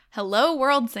Hello,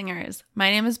 world singers.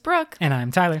 My name is Brooke. And I'm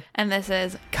Tyler. And this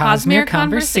is Cosmere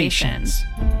Conversations.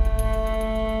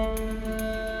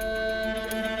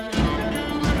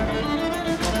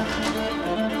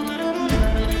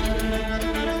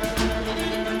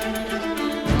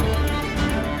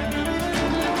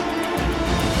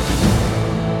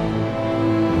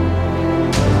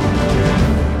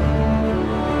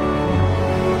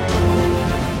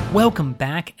 Welcome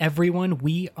back, everyone.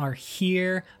 We are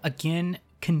here again,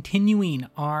 continuing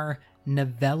our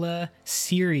novella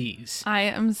series. I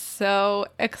am so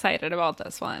excited about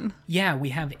this one. Yeah, we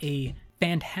have a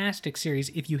fantastic series.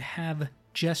 If you have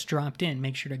just dropped in,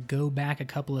 make sure to go back a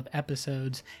couple of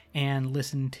episodes and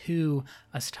listen to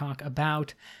us talk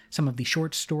about some of the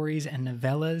short stories and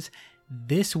novellas.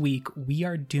 This week, we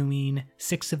are doing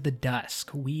Six of the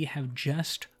Dusk. We have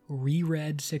just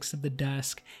reread Six of the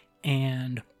Dusk,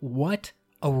 and what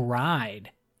a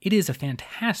ride. It is a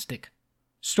fantastic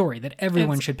story that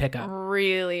everyone should pick up.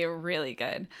 Really, really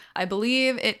good. I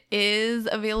believe it is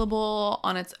available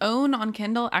on its own on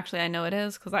Kindle. Actually, I know it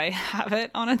is because I have it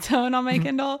on its own on my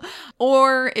Kindle.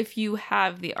 Or if you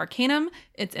have the Arcanum,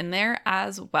 it's in there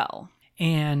as well.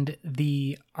 And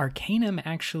the Arcanum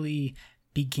actually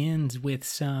begins with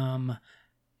some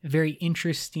very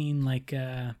interesting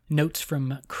notes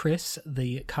from Chris,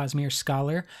 the Cosmere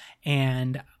scholar,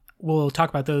 and we'll talk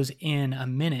about those in a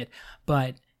minute,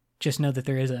 but just know that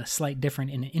there is a slight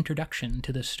difference in introduction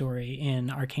to the story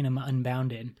in Arcanum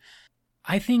Unbounded.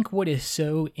 I think what is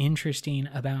so interesting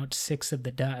about Six of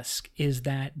the Dusk is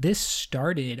that this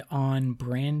started on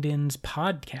Brandon's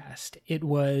podcast. It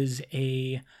was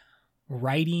a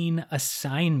writing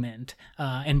assignment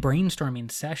and brainstorming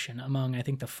session among, I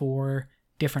think, the 4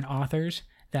 different authors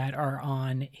that are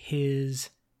on his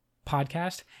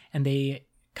podcast, and they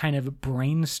kind of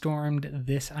brainstormed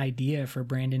this idea for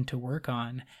Brandon to work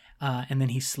on, and then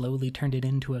he slowly turned it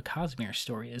into a Cosmere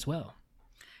story as well.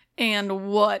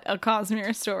 And what a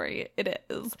Cosmere story it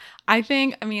is.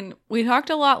 We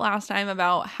talked a lot last time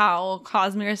about how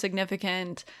Cosmere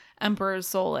significant Emperor's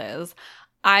Soul is.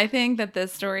 I think that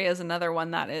this story is another one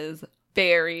that is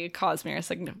very Cosmere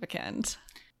significant.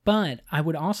 But I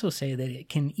would also say that it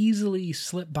can easily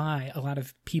slip by a lot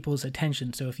of people's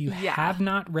attention. So if you have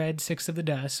not read Six of the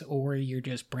Dusk, or you're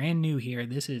just brand new here,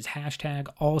 this is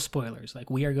 #all spoilers.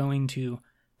 We are going to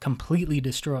completely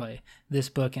destroy this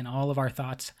book and all of our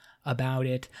thoughts about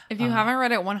it. If you haven't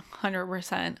read it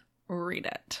 100%, read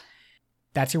it.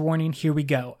 That's your warning. Here we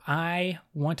go. I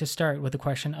want to start with the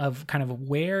question of kind of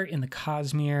where in the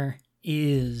Cosmere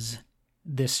is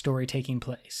this story taking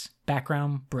place?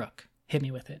 Background, Brooke. Hit me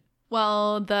with it.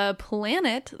 Well, the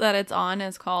planet that it's on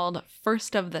is called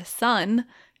First of the Sun.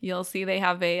 You'll see they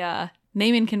have a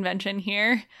naming convention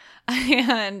here.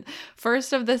 And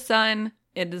First of the Sun,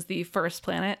 it is the first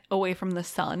planet away from the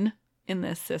sun in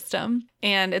this system.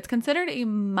 And it's considered a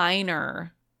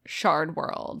minor shard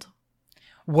world.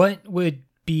 What would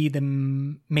be the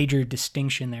major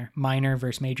distinction there? Minor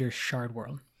versus major shard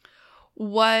world.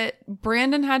 What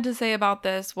Brandon had to say about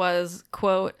this was,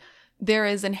 quote, "There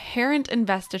is inherent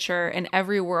investiture in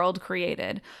every world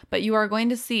created, but you aren't going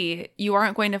to find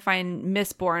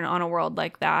Mistborn on a world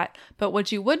like that. But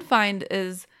what you would find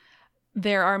is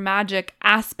there are magic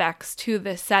aspects to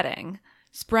this setting.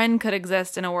 Spren could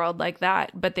exist in a world like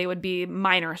that, but they would be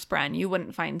minor Spren. You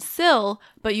wouldn't find Syl,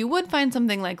 but you would find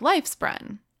something like Life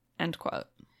Spren," end quote.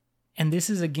 And this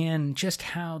is, again, just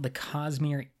how the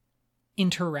Cosmere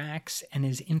interacts and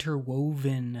is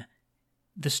interwoven.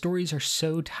 The stories are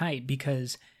so tight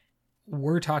because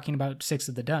we're talking about Six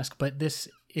of the Dusk, but this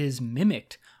is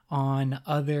mimicked on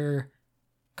other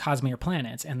Cosmere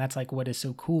planets. And that's what is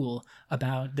so cool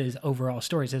about these overall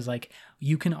stories is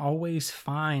you can always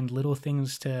find little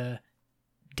things to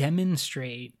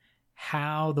demonstrate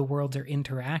how the worlds are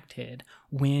interacted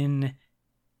when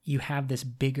you have this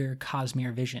bigger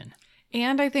Cosmere vision.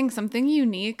 And I think something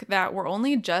unique that we're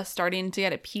only just starting to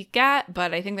get a peek at,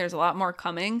 but I think there's a lot more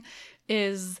coming,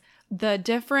 is the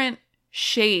different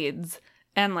shades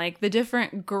and the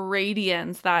different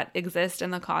gradients that exist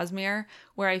in the Cosmere,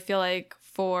 where I feel like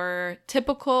for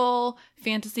typical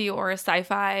fantasy or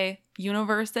sci-fi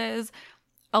universes,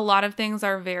 a lot of things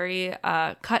are very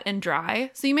cut and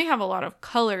dry. So you may have a lot of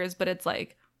colors, but it's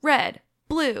red,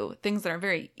 blue, things that are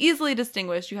very easily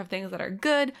distinguished. You have things that are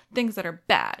good, things that are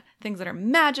bad, things that are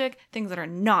magic, things that are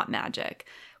not magic.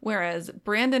 Whereas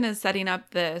Brandon is setting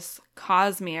up this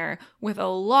Cosmere with a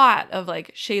lot of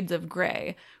shades of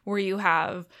gray, where you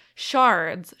have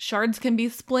shards. Shards can be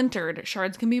splintered.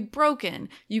 Shards can be broken.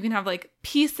 You can have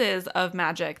pieces of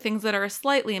magic, things that are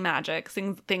slightly magic,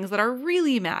 things that are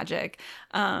really magic.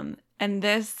 And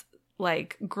this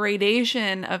like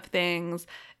gradation of things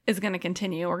is going to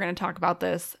continue. We're going to talk about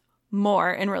this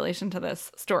more in relation to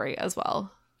this story as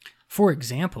well. For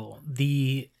example,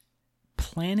 the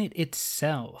planet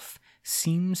itself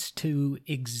seems to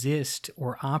exist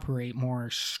or operate more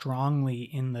strongly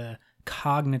in the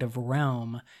cognitive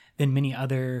realm than many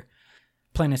other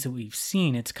planets that we've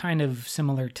seen. It's kind of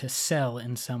similar to Cell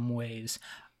in some ways,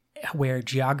 where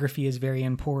geography is very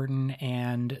important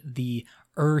and the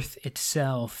Earth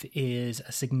itself is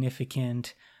a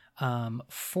significant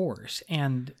force.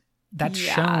 And that's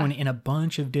shown in a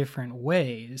bunch of different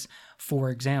ways. For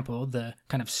example, the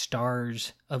kind of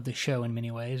stars of the show in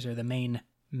many ways, or the main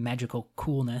magical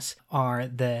coolness, are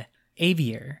the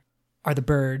aviar, are the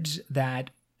birds that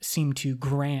seem to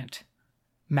grant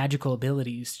magical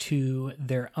abilities to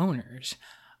their owners.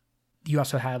 You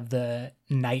also have the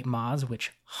night moths,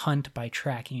 which hunt by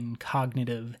tracking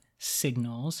cognitive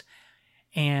signals.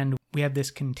 And we have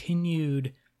this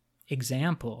continued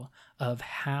example of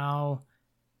how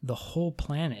the whole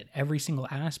planet, every single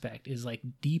aspect, is like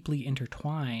deeply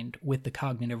intertwined with the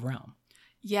cognitive realm.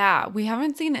 Yeah, we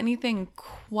haven't seen anything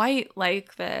quite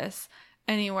like this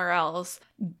anywhere else.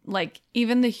 Like,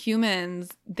 even the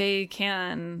humans, they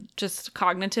can just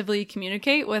cognitively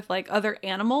communicate with like other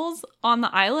animals on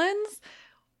the islands.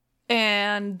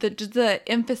 And the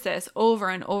emphasis over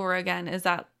and over again is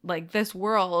that like this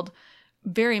world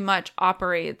very much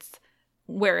operates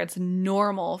where it's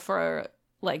normal for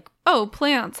like, oh,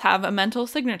 plants have a mental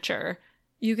signature.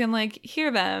 You can like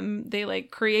hear them. They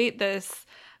like create this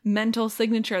mental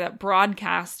signature that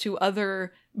broadcasts to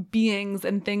other beings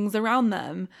and things around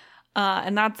them.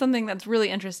 And that's something that's really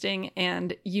interesting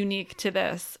and unique to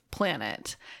this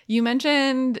planet. You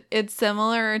mentioned it's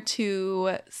similar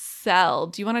to Cell.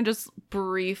 Do you want to just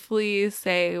briefly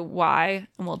say why?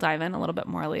 And we'll dive in a little bit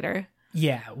more later.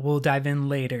 Yeah, we'll dive in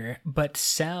later. But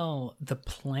Cell, the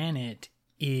planet,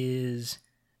 is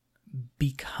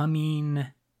becoming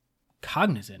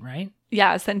cognizant, right?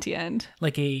 Yeah, sentient.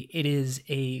 Like it is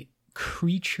a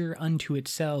creature unto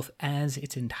itself as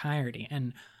its entirety.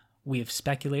 And we have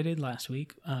speculated last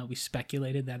week, we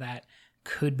speculated that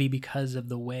could be because of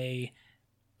the way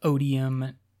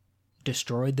Odium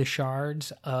destroyed the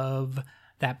shards of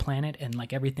that planet and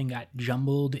like everything got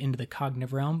jumbled into the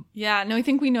cognitive realm. Yeah, no, I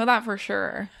think we know that for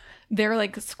sure. They're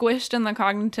like squished in the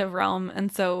cognitive realm,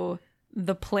 and so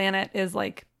the planet is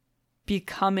like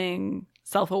becoming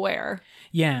self-aware.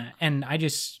 Yeah, and I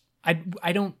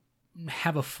don't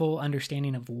have a full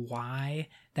understanding of why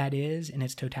that is in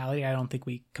its totality. I don't think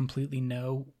we completely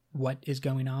know what is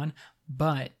going on,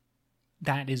 but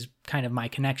that is kind of my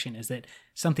connection, is that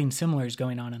something similar is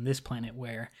going on this planet,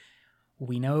 where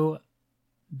we know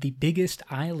the biggest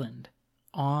island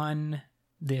on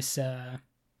this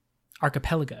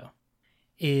archipelago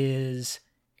is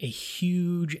a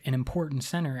huge and important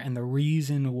center, and the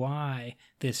reason why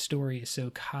this story is so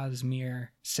Cosmere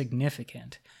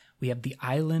significant. We have the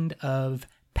island of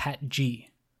Patji.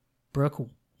 Brooke,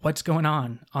 what's going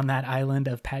on that island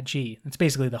of Patji? That's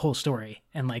basically the whole story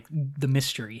and like the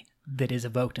mystery that is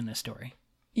evoked in this story.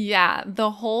 Yeah,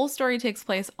 the whole story takes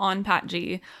place on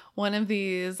Patji, one of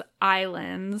these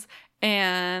islands,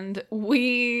 and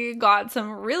we got some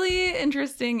really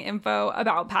interesting info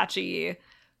about Patji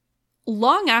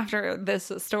long after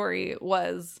this story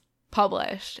was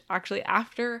published, actually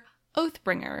after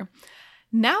Oathbringer.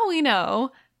 Now we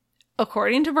know,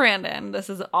 according to Brandon, this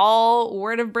is all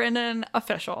word of Brandon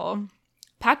official,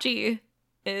 Patji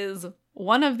is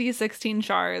one of the 16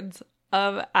 shards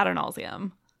of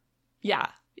Adonalsium. Yeah.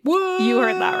 What? You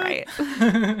heard that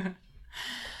right.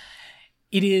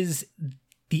 It is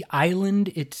the island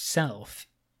itself,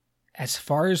 as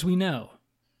far as we know,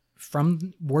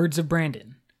 from words of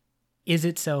Brandon, is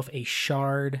itself a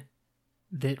shard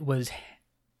that was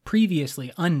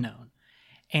previously unknown.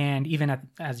 And even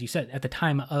as you said, at the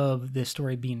time of this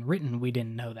story being written, we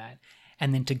didn't know that.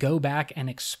 And then to go back and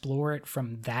explore it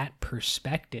from that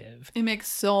perspective, It makes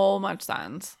so much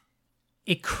sense.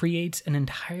 It creates an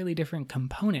entirely different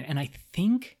component. And I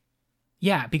think,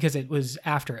 yeah, because it was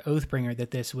after Oathbringer that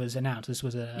this was announced. This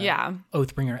was a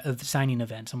Oathbringer of signing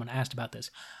event. Someone asked about this.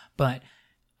 But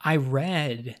I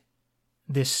read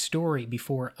this story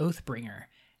before Oathbringer,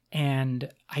 and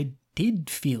I did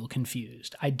feel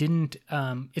confused. I didn't,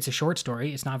 it's a short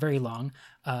story. It's not very long.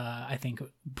 I think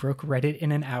Brooke read it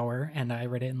in an hour, and I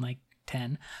read it in like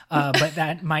 10. But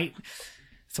that might...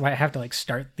 So I have to like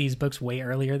start these books way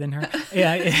earlier than her.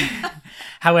 Yeah.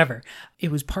 However,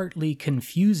 it was partly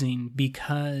confusing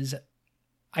because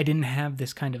I didn't have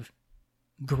this kind of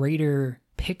greater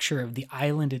picture of the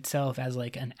island itself as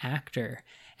like an actor.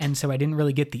 And so I didn't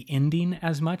really get the ending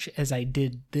as much as I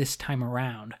did this time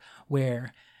around,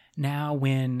 where now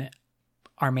when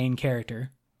our main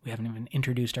character, we haven't even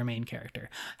introduced our main character.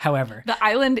 However, the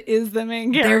island is the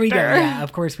main character. There we go. Yeah,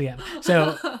 of course we have.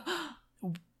 So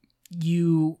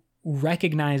you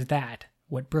recognize that,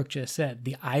 what Brooke just said,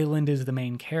 the island is the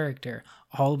main character.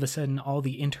 All of a sudden, all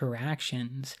the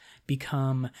interactions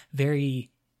become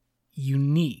very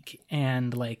unique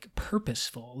and like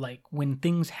purposeful. Like when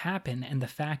things happen, and the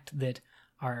fact that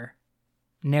our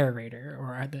narrator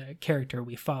or the character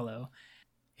we follow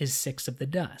is Six of the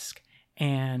Dusk,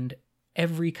 and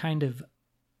every kind of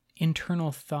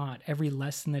internal thought, every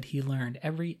lesson that he learned,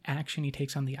 every action he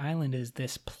takes on the island is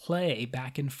this play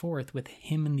back and forth with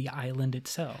him and the island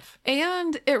itself.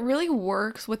 And it really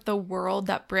works with the world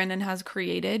that Brandon has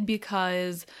created,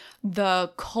 because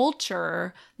the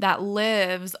culture that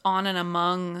lives on and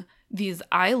among these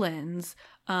islands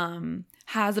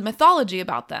has a mythology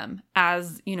about them,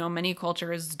 as, you know, many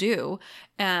cultures do.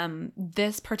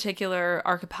 This particular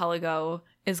archipelago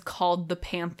is called the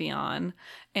Pantheon,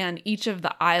 and each of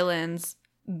the islands,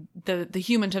 the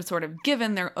humans have sort of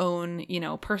given their own, you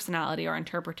know, personality or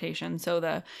interpretation. So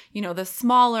the, you know, the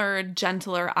smaller,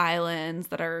 gentler islands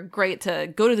that are great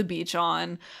to go to the beach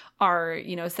on are,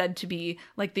 you know, said to be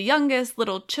like the youngest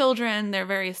little children. They're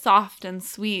very soft and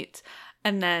sweet.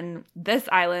 And then this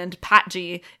island,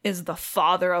 Patji, is the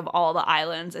father of all the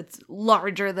islands. It's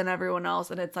larger than everyone else,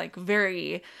 and it's like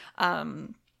very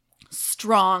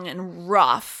strong and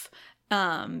rough.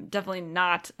 Definitely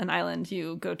not an island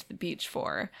you go to the beach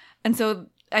for. And so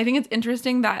I think it's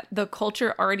interesting that the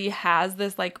culture already has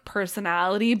this like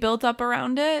personality built up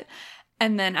around it.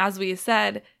 And then, as we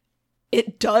said,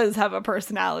 it does have a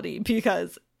personality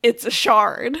because it's a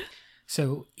shard.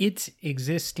 So it's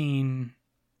existing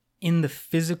in the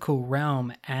physical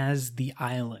realm as the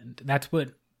island. That's what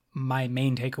my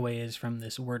main takeaway is from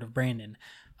this word of Brandon,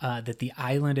 that the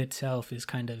island itself is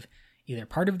kind of either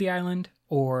part of the island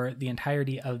or the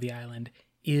entirety of the island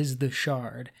is the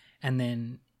shard, and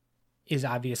then is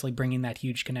obviously bringing that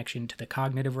huge connection to the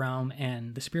cognitive realm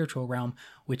and the spiritual realm,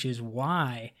 which is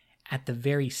why at the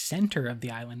very center of the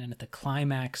island and at the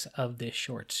climax of this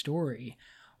short story,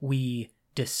 we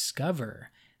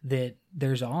discover that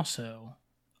there's also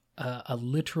a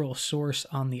literal source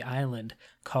on the island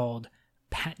called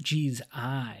Patji's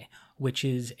Eye, which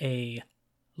is a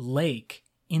lake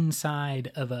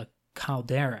inside of a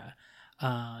caldera,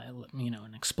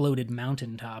 an exploded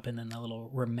mountaintop, and then the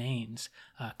little remains.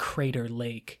 Crater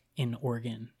Lake in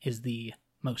Oregon is the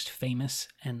most famous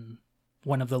and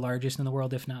one of the largest in the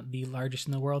world, if not the largest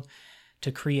in the world,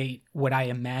 to create what I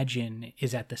imagine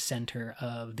is at the center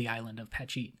of the island of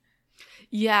Patji.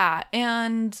 Yeah,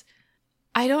 and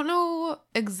I don't know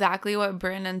exactly what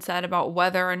Brandon said about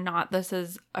whether or not this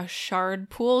is a shard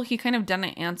pool. He kind of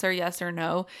didn't answer yes or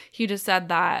no. He just said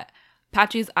that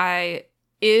Patji's Eye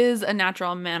is a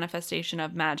natural manifestation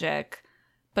of magic,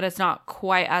 but it's not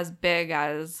quite as big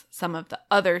as some of the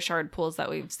other shard pools that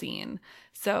we've seen.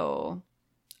 So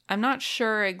I'm not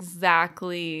sure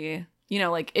exactly,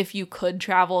 like if you could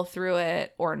travel through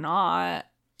it or not.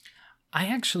 I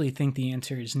actually think the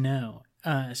answer is no.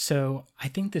 So I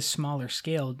think this smaller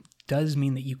scale does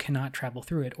mean that you cannot travel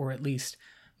through it, or at least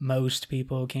most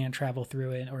people can't travel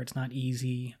through it, or it's not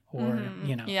easy, or,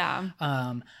 Yeah.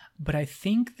 But I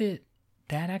think that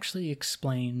actually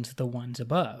explains the ones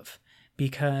above,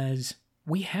 because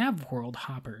we have world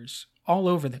hoppers all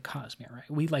over the Cosmere,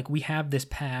 right? We have this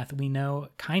path. We know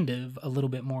kind of a little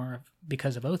bit more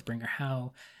because of Oathbringer,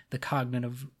 how the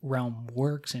cognitive realm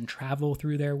works and travel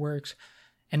through their works.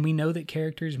 And we know that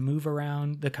characters move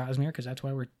around the Cosmere because that's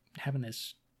why we're having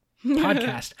this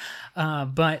podcast.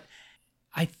 But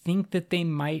I think that they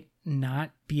might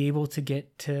not be able to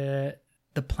get to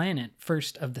the planet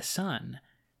first of the sun,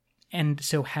 and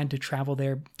so had to travel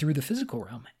there through the physical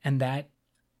realm. And that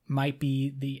might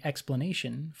be the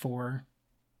explanation for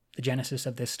the genesis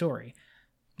of this story.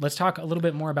 Let's talk a little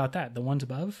bit more about that. The ones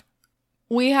above.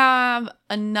 We have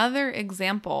another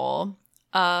example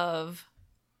of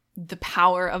the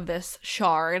power of this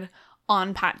shard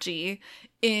on Patji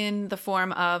in the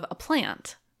form of a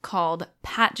plant called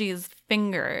Patji's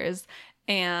Fingers.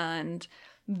 And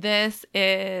this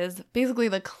is basically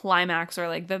the climax, or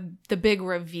like the big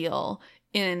reveal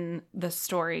in the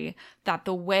story, that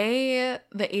the way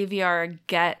the Aviar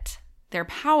get their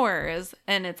powers,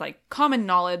 and it's like common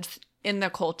knowledge in the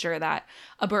culture that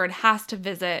a bird has to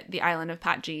visit the island of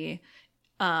Patji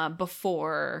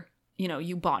before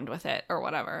you bond with it or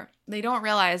whatever. They don't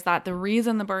realize that the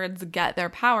reason the birds get their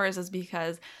powers is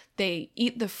because they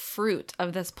eat the fruit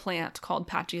of this plant called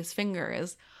Patji's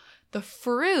Fingers. The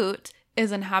fruit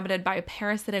is inhabited by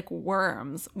parasitic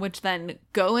worms, which then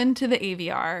go into the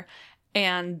AVR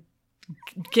and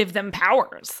give them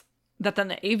powers that then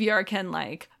the AVR can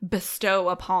like bestow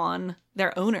upon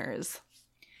their owners.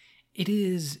 It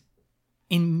is,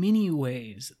 in many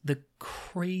ways, the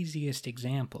craziest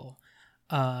example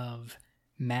of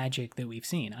magic that we've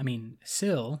seen. I mean,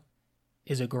 Syl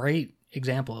is a great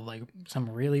example of like some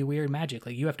really weird magic.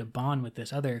 Like you have to bond with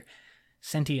this other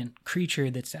sentient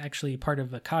creature that's actually part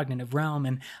of a cognitive realm,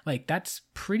 and like that's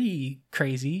pretty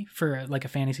crazy for like a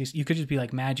fantasy. You could just be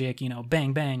like magic, you know,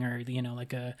 bang bang, or you know,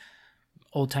 like a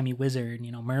old-timey wizard,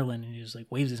 you know, Merlin, and he just like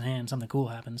waves his hand, something cool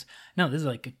happens. No, this is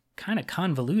like kind of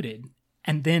convoluted.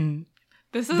 And then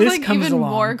this is like even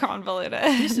more convoluted.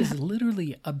 This is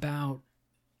literally about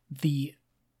the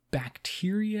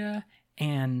bacteria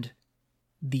and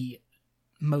the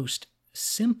most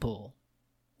simple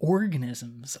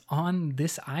organisms on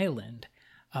this island.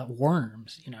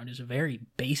 Worms, you know, just a very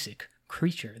basic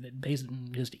creature that basically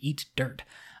just eats dirt.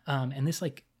 And this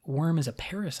like worm is a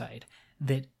parasite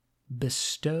that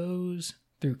bestows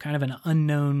through kind of an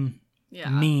unknown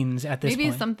means at this point.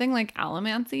 Maybe something like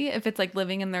allomancy, if it's like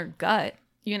living in their gut,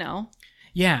 you know?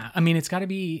 Yeah, I mean, it's got to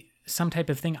be some type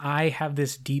of thing. I have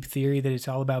this deep theory that it's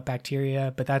all about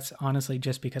bacteria, but that's honestly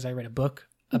just because I read a book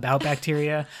about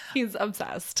bacteria. He's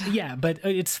obsessed. Yeah, but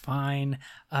it's fine.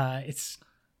 It's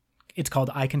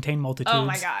called I Contain Multitudes. Oh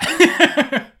my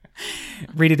God.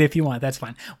 Read it if you want. That's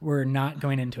fine. We're not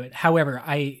going into it. However,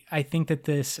 I think that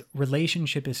this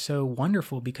relationship is so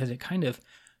wonderful because it kind of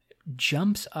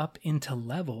jumps up into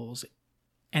levels,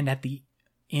 and at the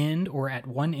end or at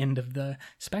one end of the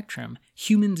spectrum,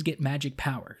 humans get magic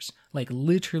powers. Like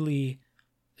literally,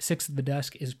 Six of the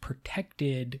Dusk is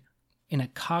protected in a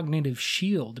cognitive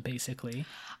shield, basically.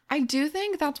 I do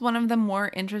think that's one of the more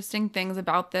interesting things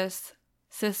about this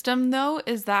system, though,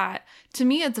 is that to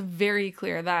me it's very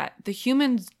clear that the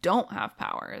humans don't have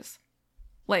powers.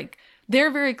 Like,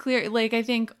 they're very clear. Like, I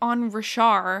think on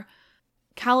Rashar,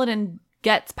 Kaladin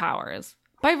gets powers.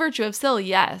 By virtue of Syl,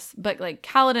 yes, but like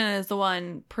Kaladin is the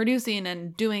one producing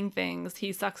and doing things.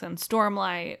 He sucks in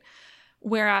Stormlight.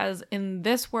 Whereas in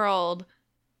this world,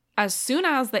 as soon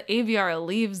as the AVR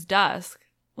leaves Dusk,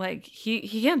 like he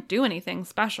can't do anything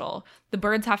special. The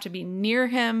birds have to be near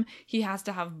him. He has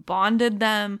to have bonded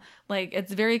them. Like,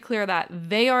 it's very clear that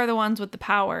they are the ones with the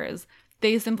powers.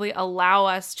 They simply allow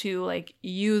us to like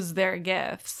use their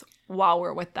gifts while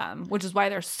we're with them, which is why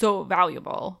they're so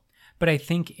valuable. But I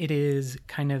think it is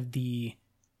kind of the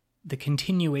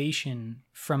continuation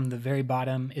from the very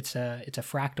bottom. It's a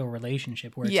fractal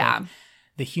relationship where it's like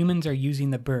the humans are using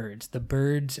the birds. The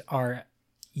birds are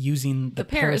using the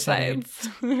parasites.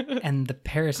 And the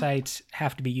parasites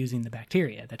have to be using the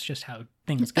bacteria. That's just how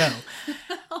things go.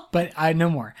 But I know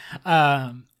more.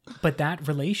 But that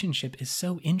relationship is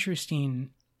so interesting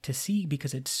to see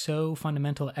because it's so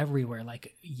fundamental everywhere.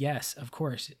 Like, yes, of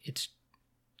course, it's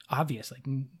obvious. Like,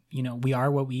 you know, we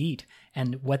are what we eat,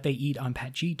 and what they eat on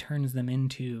Patji turns them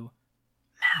into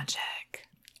magic.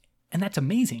 And that's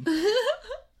amazing.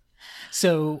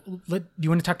 So, do you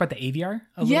want to talk about the AVR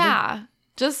a little bit?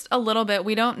 Just a little bit.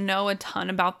 We don't know a ton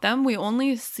about them. We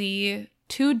only see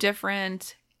 2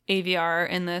 different AVR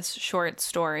in this short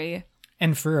story.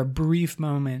 And for a brief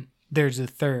moment, there's a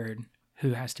third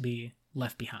who has to be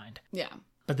left behind. Yeah.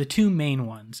 But the 2 main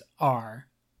ones are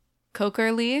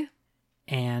Cokerly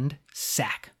and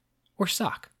Sack, or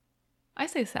Sock. I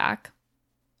say Sack.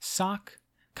 Sock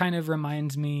kind of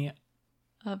reminds me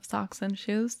of Socks and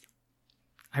Shoes.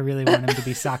 I really want him to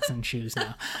be Socks and Shoes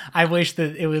now. I wish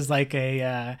that it was like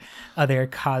a other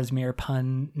Cosmere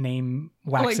pun name,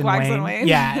 Wax and Wayne.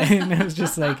 Yeah, and it was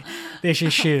just like, this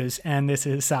is shoes and this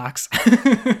is socks.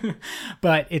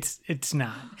 But it's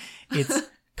not. It's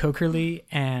Cokerly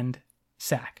and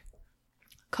Sack.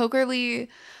 Cokerly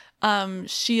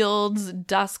shields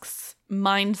Dusk's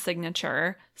mind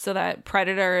signature so that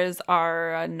predators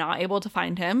are not able to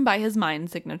find him by his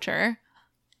mind signature.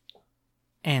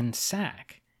 And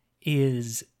Sack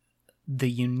is the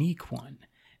unique one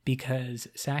because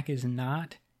Sack is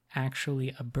not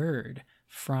actually a bird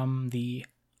from the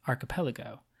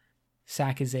archipelago.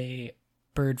 Sack is a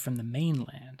bird from the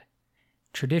mainland.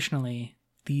 Traditionally,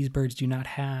 these birds do not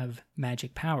have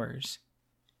magic powers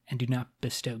and do not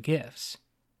bestow gifts.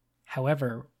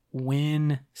 However,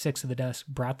 when Six of the Dusk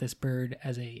brought this bird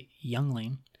as a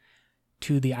youngling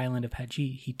to the island of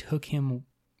Patji, he took him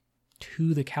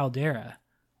to the caldera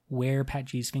where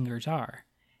Patji's fingers are,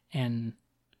 and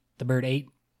the bird ate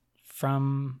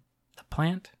from the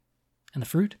plant and the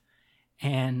fruit,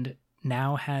 and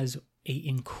now has an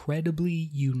incredibly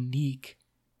unique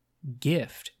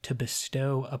gift to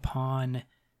bestow upon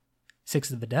Six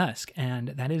of the Dusk, and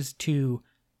that is to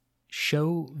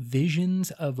show visions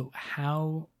of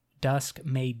how Dusk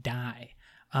may die,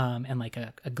 and like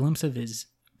a glimpse of his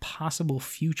possible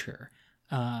future,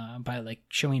 by like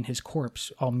showing his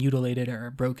corpse all mutilated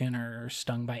or broken or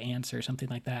stung by ants or something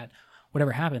like that,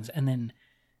 whatever happens. And then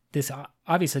this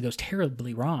obviously goes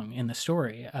terribly wrong in the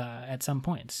story at some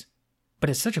points, but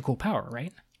it's such a cool power,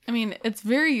 right? I mean, it's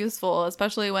very useful,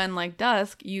 especially when, like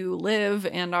Dusk, you live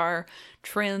and are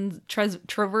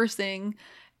traversing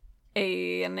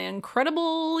an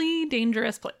incredibly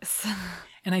dangerous place.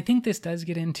 And I think this does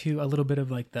get into a little bit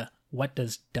of like the what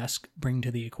does Dusk bring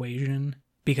to the equation?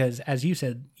 Because as you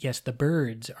said, yes, the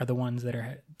birds are the ones that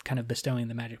are kind of bestowing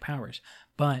the magic powers.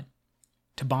 But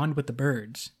to bond with the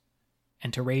birds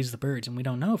and to raise the birds, and we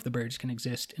don't know if the birds can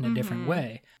exist in a different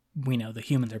way. We know the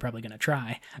humans are probably going to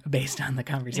try based on the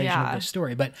conversation of this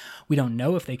story, but we don't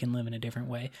know if they can live in a different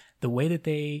way. The way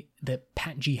that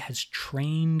Pat G has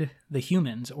trained the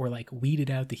humans, or like weeded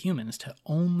out the humans to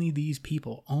only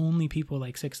people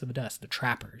like Six of the Dusk, the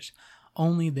trappers,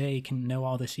 only they can know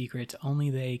all the secrets, only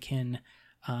they can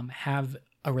have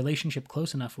a relationship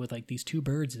close enough with like these two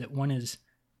birds that one is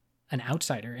an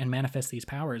outsider and manifests these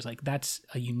powers. Like that's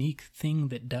a unique thing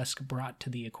that Dusk brought to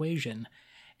the equation.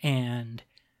 And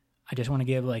I just want to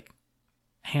give like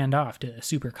hand off to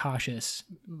super cautious,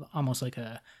 almost like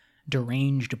a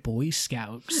deranged Boy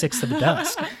Scout, Six of the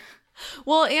Dusk.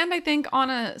 Well, and I think on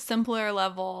a simpler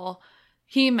level,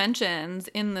 he mentions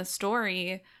in the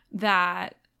story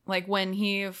that like when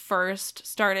he first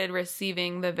started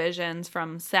receiving the visions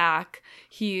from Sack,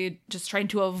 he just tried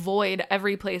to avoid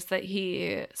every place that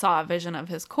he saw a vision of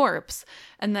his corpse.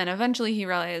 And then eventually he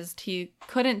realized he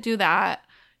couldn't do that.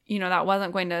 You know, that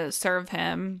wasn't going to serve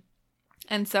him.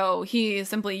 And so he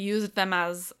simply used them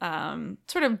as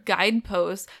sort of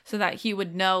guideposts so that he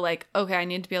would know, like, okay, I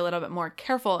need to be a little bit more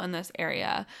careful in this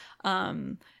area.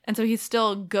 And so he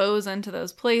still goes into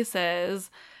those places.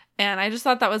 And I just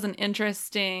thought that was an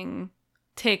interesting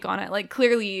take on it. Like,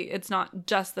 clearly it's not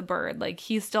just the bird. Like,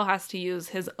 he still has to use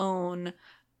his own,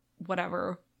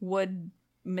 whatever,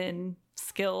 woodman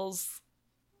skills.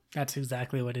 That's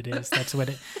exactly what it is. That's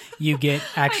what you get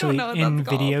actually in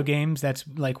video games. That's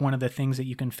like one of the things that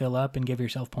you can fill up and give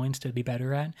yourself points to be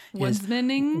better at.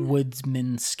 Woodsmaning?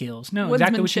 Woodsman skills. No,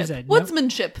 exactly what you said.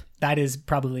 Woodsmanship. No, that is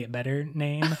probably a better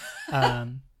name.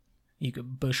 You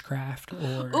could bushcraft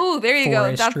or ooh, there you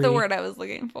forestry. Go. That's the word I was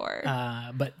looking for.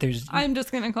 But there's... I'm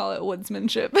just going to call it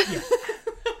woodsmanship. Yeah.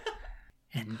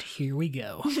 And here we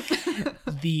go.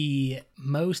 The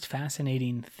most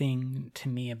fascinating thing to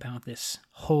me about this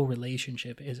whole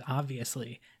relationship is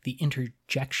obviously the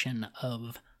interjection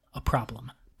of a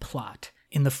problem plot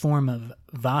in the form of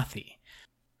Vathi,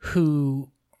 who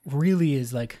really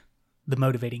is like the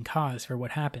motivating cause for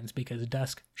what happens, because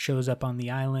Dusk shows up on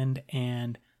the island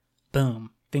and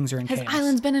boom, things are in chaos. His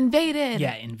island's been invaded.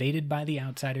 Yeah, invaded by the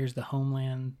outsiders, the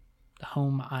homeland, the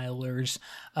home islers,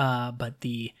 but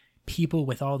the people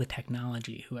with all the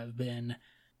technology who have been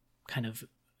kind of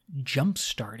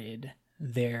jump-started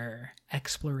their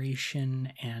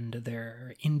exploration and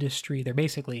their industry. They're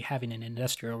basically having an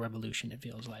industrial revolution, it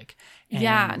feels like. And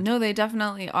yeah, no, they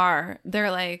definitely are.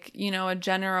 They're like, you know, a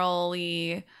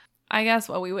generally, I guess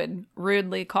what we would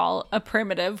rudely call a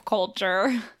primitive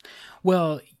culture.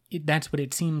 Well, that's what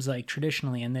it seems like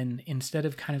traditionally. And then instead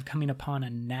of kind of coming upon a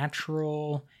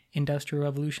natural industrial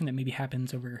revolution that maybe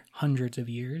happens over hundreds of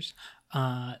years,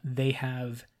 they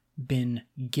have been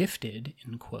gifted,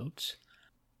 in quotes,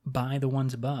 by the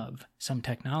ones above some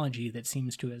technology that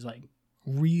seems to have like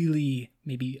really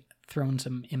maybe thrown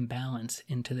some imbalance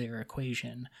into their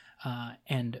equation.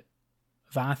 And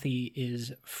Vathi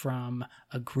is from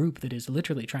a group that is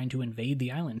literally trying to invade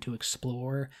the island to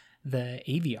explore the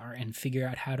Aviar and figure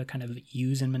out how to kind of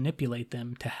use and manipulate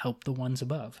them to help the ones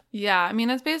above. Yeah, I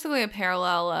mean, it's basically a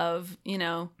parallel of, you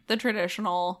know, the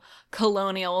traditional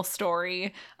colonial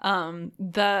story.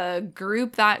 The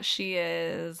group that she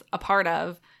is a part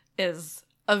of is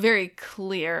a very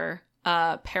clear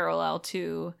parallel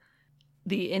to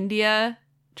the Indian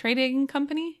Trading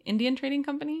Company.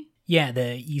 Yeah,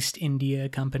 the East India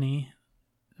Company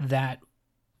that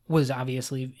was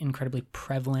obviously incredibly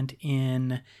prevalent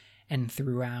in and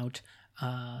throughout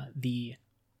the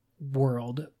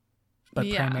world, but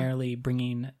primarily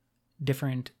bringing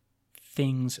different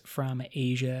things from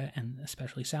Asia and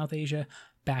especially South Asia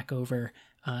back over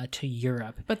to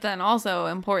Europe. But then also,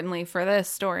 importantly for this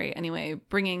story anyway,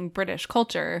 bringing British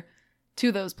culture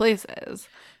to those places.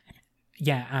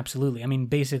 Yeah, absolutely. I mean,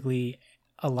 basically,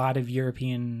 a lot of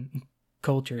European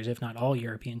cultures, if not all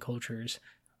European cultures,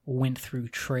 went through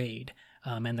trade.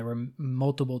 And there were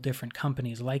multiple different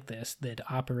companies like this that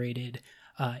operated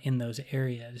in those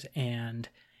areas. And,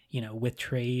 with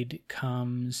trade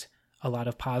comes a lot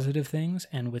of positive things,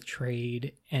 and with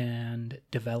trade and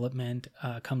development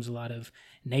comes a lot of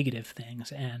negative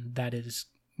things. And that is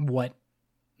what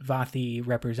Vathi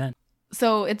represents.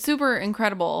 So it's super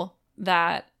incredible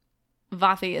that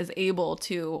Vathi is able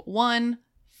to, one,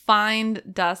 find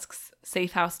Dusk's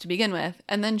safe house to begin with,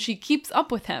 and then she keeps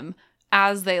up with him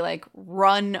as they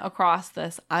run across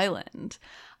this island.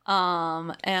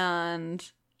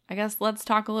 And I guess let's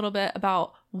talk a little bit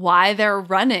about why they're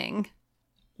running.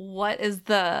 What is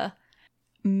the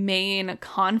main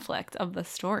conflict of the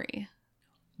story?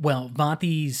 Well,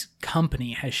 Vathi's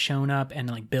company has shown up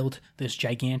and built this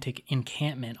gigantic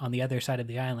encampment on the other side of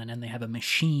the island, and they have a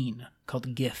machine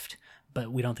called Gift,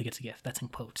 but we don't think it's a gift. That's in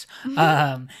quotes.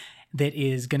 That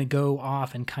is going to go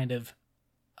off and kind of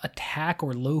attack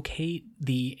or locate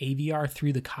the AVR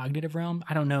through the cognitive realm.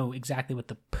 I don't know exactly what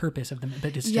the purpose of them,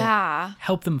 but just to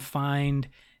help them find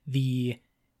the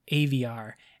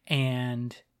AVR.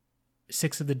 And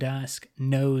Six of the Dusk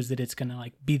knows that it's going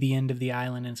to be the end of the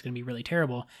island and it's going to be really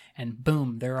terrible. And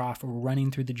boom, they're off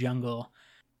running through the jungle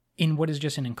in what is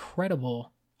just an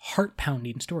incredible,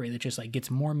 heart-pounding story that just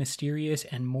gets more mysterious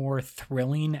and more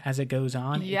thrilling as it goes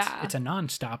on. Yeah. It's a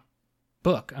non-stop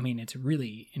book. I mean, it's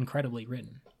really incredibly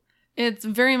written. It's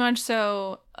very much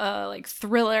so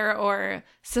thriller or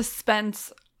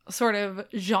suspense sort of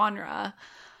genre.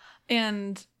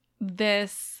 And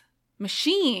this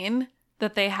machine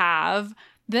that they have,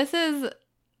 this is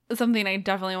something I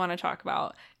definitely want to talk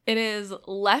about. It is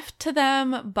left to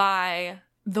them by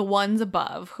the ones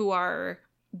above, who are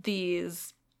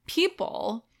these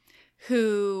people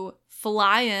who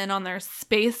fly in on their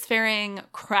spacefaring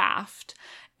craft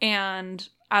and,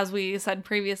 as we said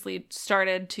previously,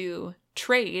 started to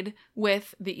trade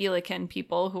with the Elikin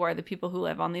people, who are the people who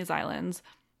live on these islands.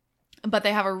 But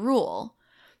they have a rule.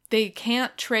 They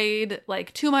can't trade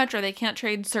too much, or they can't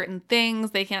trade certain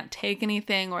things. They can't take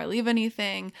anything or leave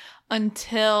anything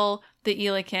until the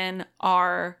Elikin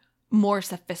are more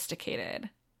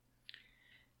sophisticated.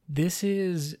 This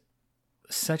is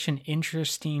such an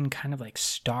interesting kind of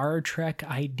Star Trek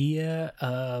idea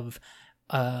of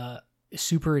a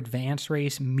super advanced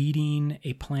race meeting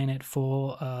a planet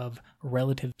full of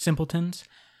relative simpletons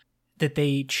that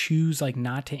they choose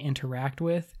not to interact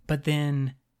with. But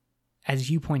then, as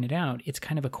you pointed out, it's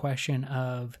kind of a question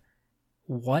of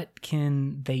what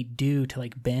can they do to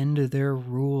bend their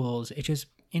rules. It just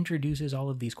introduces all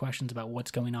of these questions about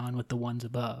what's going on with the ones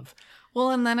above. Well,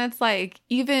 and then it's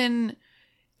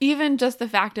even just the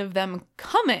fact of them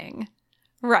coming,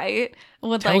 right?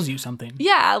 Tells you something.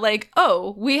 Yeah,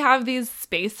 oh, we have these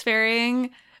spacefaring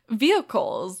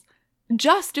vehicles.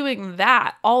 Just doing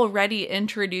that already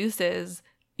introduces,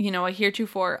 a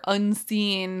heretofore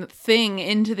unseen thing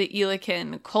into the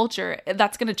Elikin culture.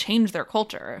 That's going to change their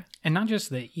culture. And not just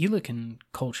the Elikin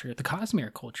culture, the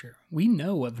Cosmere culture. We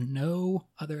know of no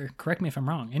other, correct me if I'm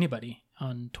wrong, anybody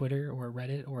on Twitter or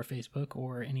Reddit or Facebook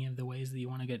or any of the ways that you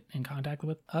want to get in contact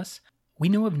with us. We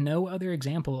know of no other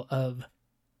example of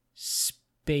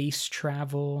space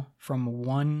travel from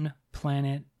one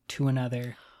planet to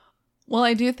another. Well,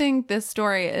 I do think this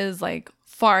story is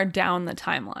far down the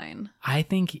timeline. I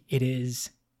think it is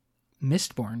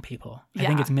Mistborn, people. Yeah, I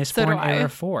think it's Mistborn so Era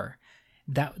 4.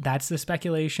 That's the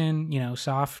speculation.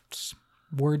 Soft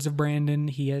words of Brandon.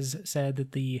 He has said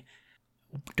that the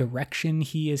direction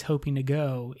he is hoping to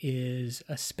go is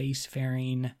a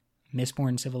spacefaring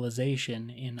Mistborn civilization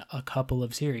in a couple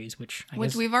of series, which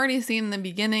we've already seen the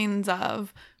beginnings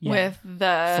of with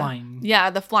the flying. Yeah,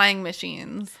 the flying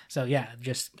machines. So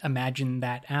just imagine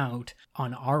that out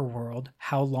on our world.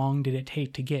 How long did it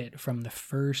take to get from the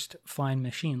first flying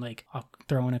machine? I'll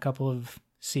throw in a couple of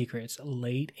secrets.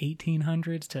 Late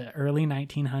 1800s to early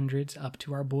 1900s, up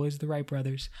to our boys, the Wright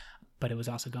brothers. But it was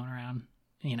also going around,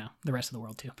 the rest of the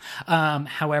world too.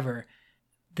 However,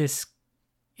 this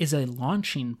is a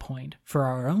launching point for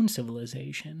our own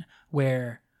civilization,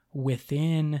 where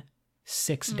within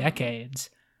 6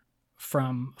 decades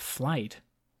from flight,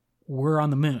 we're on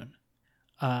the moon.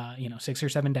 6 or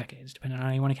 7 decades, depending on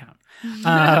how you want to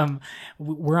count.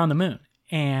 We're on the moon,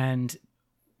 and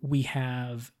we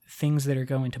have things that are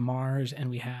going to Mars, and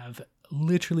we have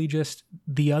literally just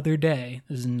the other day,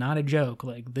 this is not a joke,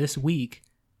 this week,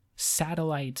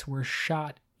 satellites were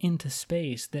shot into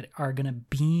space that are going to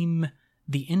beam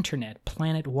the internet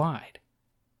planet-wide.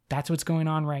 That's what's going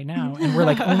on right now. And we're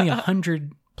only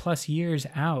 100 plus years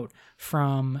out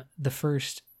from the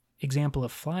first example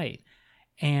of flight.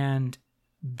 And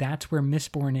that's where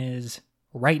Mistborn is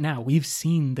right now. We've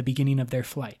seen the beginning of their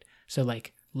flight. So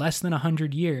like less than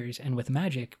 100 years, and with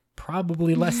magic,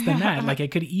 probably less than that. Like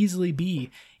it could easily be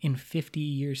in 50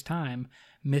 years' time,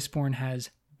 Mistborn has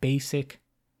basic,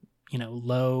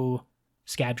 low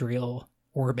Scadrial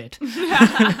orbit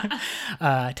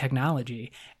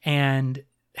technology. And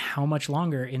how much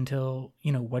longer until,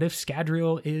 what if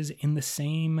Scadrial is in the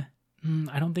same...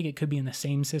 I don't think it could be in the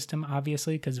same system,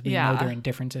 obviously, because we know they're in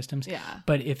different systems. Yeah.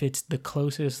 But if it's the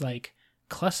closest, like,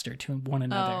 cluster to one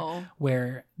another,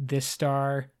 where this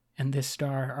star and this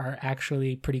star are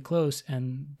actually pretty close,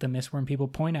 and the Mistborn people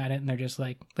point at it, and they're just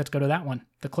like, let's go to that one,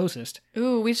 the closest.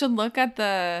 Ooh, we should look at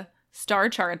the star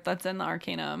chart that's in the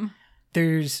Arcanum.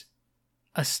 There's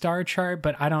a star chart,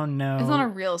 but I don't know. It's not a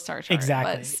real star chart.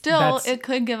 Exactly. But still, it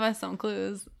could give us some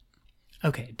clues.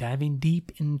 Okay, diving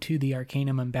deep into the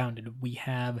Arcanum Unbounded, we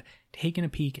have taken a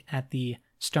peek at the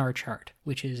star chart,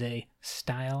 which is a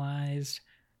stylized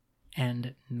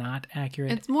and not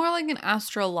accurate. It's more like an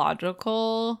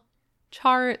astrological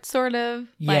chart, sort of.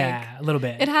 Yeah, a little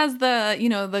bit. It has the,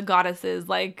 the goddesses,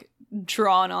 like,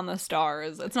 drawn on the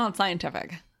stars. It's not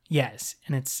scientific. Yes,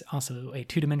 and it's also a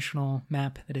two-dimensional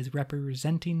map that is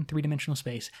representing three-dimensional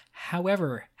space.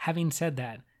 However, having said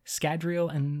that,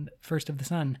 Scadrial and First of the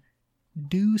Sun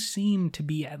do seem to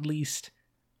be at least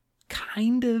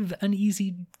kind of an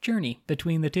easy journey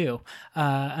between the two.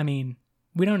 I mean,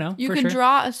 we don't know. You for can sure.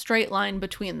 draw a straight line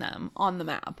between them on the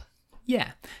map.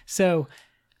 Yeah. So,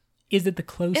 is it the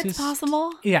closest? It's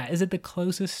possible. Yeah. Is it the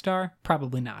closest star?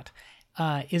 Probably not.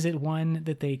 Is it one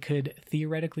that they could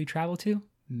theoretically travel to?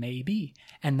 Maybe.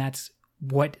 And that's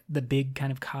what the big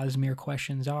kind of Cosmere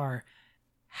questions are.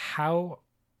 How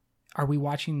are we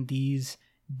watching these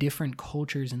different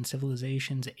cultures and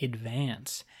civilizations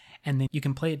advance? And then you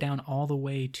can play it down all the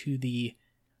way to the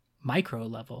micro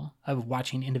level of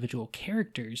watching individual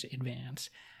characters advance,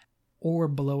 or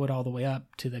below it all the way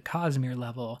up to the Cosmere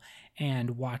level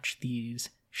and watch these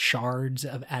shards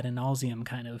of Adonalsium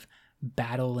kind of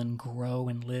battle and grow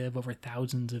and live over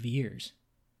thousands of years.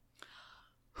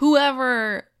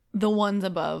 Whoever the ones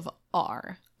above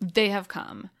are, they have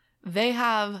come. They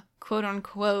have, quote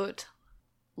unquote,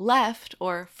 left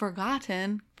or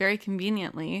forgotten, very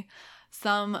conveniently,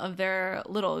 some of their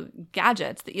little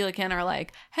gadgets. The Elican are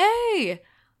like, hey,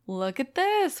 look at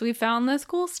this. We found this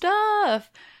cool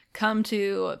stuff. Come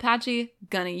to Patchy,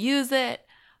 gonna use it.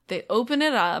 They open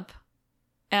it up.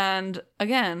 And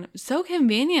again, so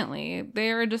conveniently,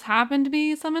 there just happened to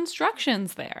be some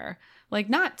instructions there. Like,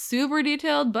 not super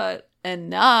detailed, but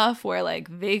enough where,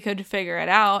 like, they could figure it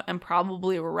out and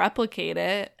probably replicate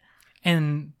it.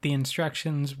 And the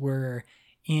instructions were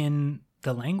in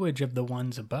the language of the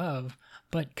ones above,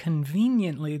 but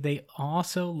conveniently, they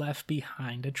also left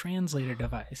behind a translator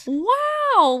device.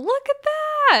 Wow, look at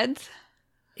that!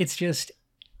 It's just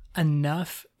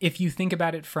enough, if you think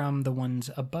about it from the ones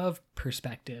above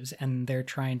perspectives, and they're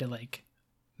trying to, like,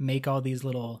 make all these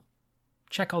little...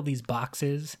 check all these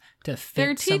boxes to fit.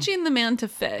 They're teaching the man to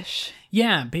fish.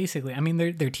 Yeah, basically. I mean,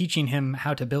 they're teaching him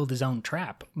how to build his own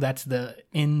trap. That's the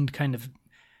end kind of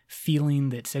feeling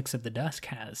that Six of the Dusk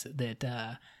has,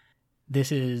 that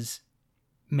this is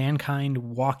mankind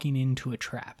walking into a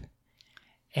trap.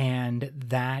 And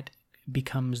that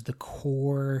becomes the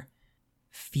core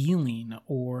feeling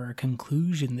or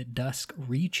conclusion that Dusk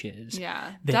reaches.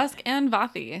 Yeah, Dusk and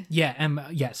Vathi. Yeah, and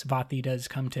yes, Vathi does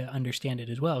come to understand it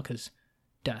as well, because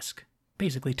Dusk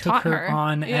basically took her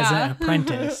on as an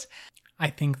apprentice. I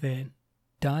think that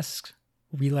Dusk's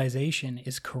realization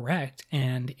is correct,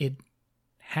 and it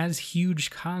has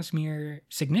huge Cosmere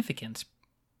significance.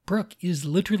 Brooke is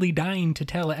literally dying to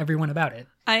tell everyone about it.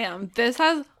 I am. This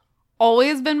has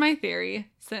always been my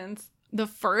theory since the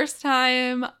first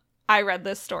time I read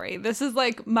this story. This is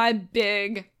like my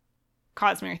big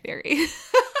Cosmere theory.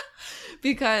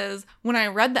 Because when I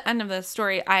read the end of this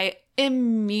story, I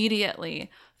immediately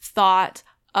thought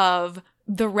of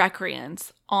the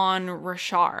recreants on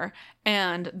Roshar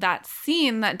and that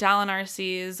scene that Dalinar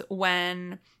sees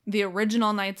when the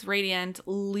original Knights Radiant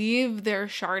leave their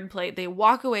shard plate. They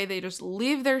walk away, they just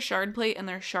leave their shard plate and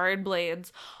their shard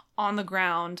blades on the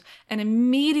ground, and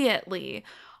immediately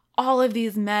all of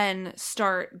these men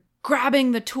start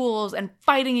grabbing the tools and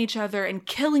fighting each other and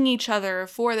killing each other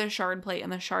for the shard plate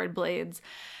and the shard blades.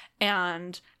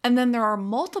 And then there are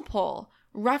multiple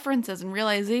references and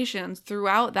realizations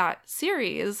throughout that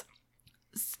series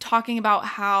talking about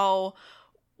how,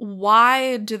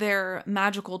 why do their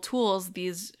magical tools,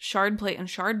 these shard plate and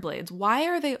shard blades, why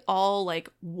are they all like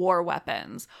war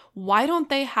weapons? Why don't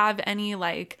they have any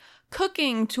like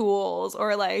cooking tools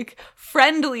or like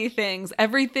friendly things?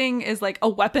 Everything is like a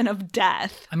weapon of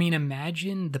death. I mean,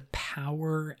 imagine the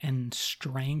power and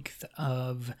strength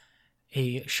of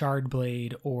a shard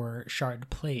blade or shard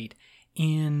plate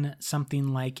in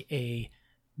something like a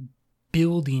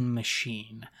building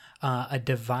machine, a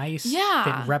device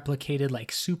that replicated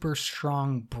like super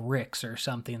strong bricks or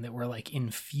something that were like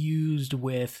infused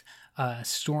with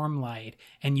stormlight,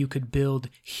 and you could build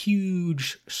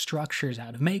huge structures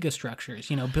out of mega structures,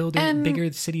 building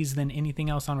bigger cities than anything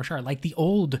else on Roshar, like the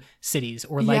old cities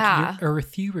or like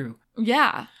Urithiru.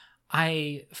 Yeah.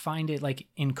 I find it like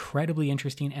incredibly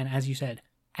interesting, and as you said,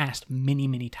 asked many,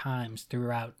 many times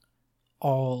throughout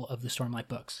all of the Stormlight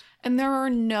books. And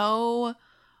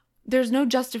there's no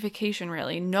justification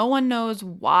really. No one knows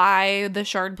why the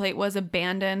shard plate was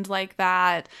abandoned like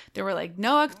that. There were like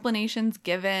no explanations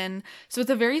given. So it's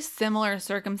a very similar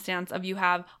circumstance of you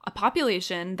have a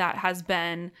population that has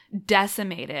been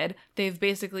decimated. They've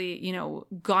basically,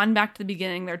 gone back to the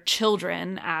beginning. They're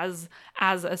children as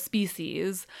a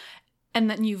species. And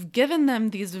then you've given them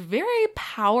these very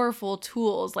powerful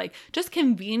tools, like just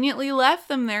conveniently left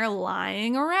them there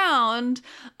lying around.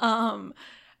 And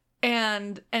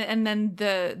then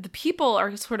the people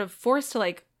are sort of forced to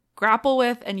like grapple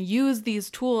with and use these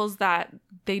tools that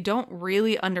they don't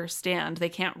really understand. They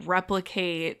can't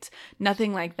replicate,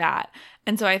 nothing like that.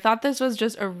 And so I thought this was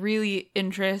just a really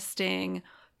interesting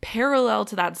parallel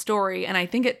to that story. And I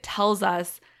think it tells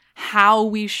us how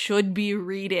we should be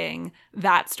reading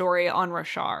that story on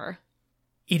Roshar.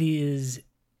 It is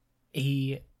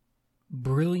a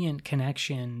brilliant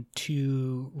connection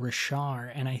to Roshar,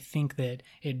 and I think that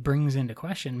it brings into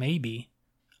question, maybe,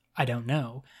 I don't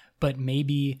know, but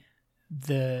maybe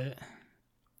the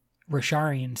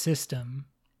Rosharian system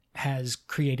has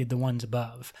created the ones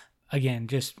above. Again,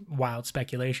 just wild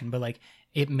speculation, but like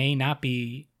it may not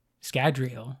be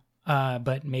Scadrial,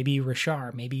 but maybe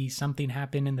Roshar. Maybe something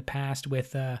happened in the past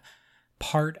with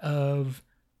part of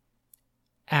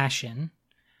Ashen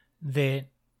that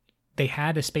they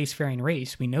had a spacefaring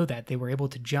race. We know that they were able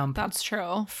to jump. That's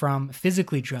true.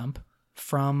 Physically jump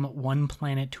from one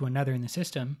planet to another in the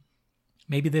system.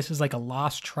 Maybe this is like a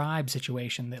lost tribe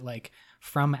situation that like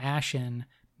from Ashen,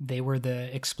 they were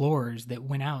the explorers that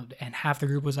went out, and half the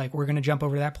group was like, we're going to jump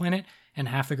over to that planet. And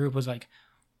half the group was like,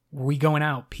 we going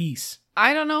out, peace.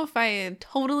 I don't know if I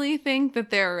totally think that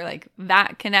they're like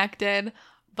that connected,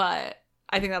 but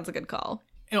I think that's a good call.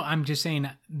 I'm just saying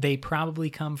they probably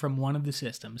come from one of the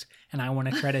systems, and I want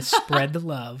to try to spread the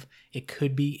love. It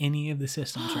could be any of the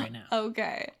systems right now.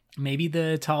 Okay. Maybe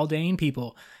the Taldane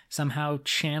people somehow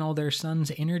channel their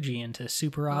sun's energy into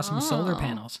super awesome solar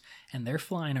panels, and they're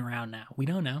flying around now. We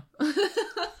don't know.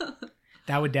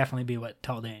 That would definitely be what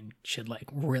Taldane should like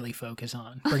really focus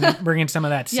on. Bring in some of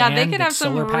that sand. Yeah, they could have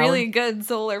some really good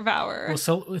solar power. Well,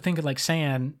 so think of like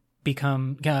sand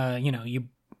become, you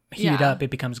heat it up,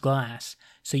 it becomes glass.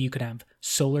 So you could have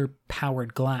solar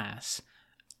powered glass.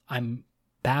 I'm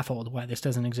baffled why this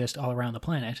doesn't exist all around the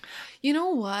planet. You know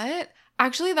what?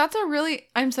 Actually,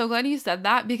 I'm so glad you said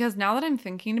that, because now that I'm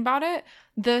thinking about it,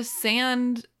 the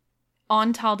sand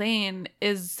on Taldane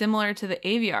is similar to the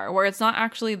Aviar, where it's not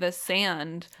actually the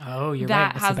sand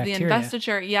that has the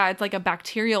investiture. Yeah, it's like a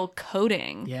bacterial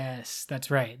coating. Yes,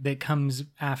 that's right. That comes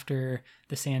after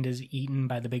the sand is eaten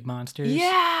by the big monsters.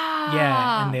 Yeah.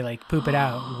 Yeah, and they like poop it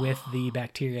out with the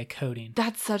bacteria coating.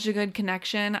 That's such a good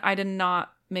connection. I did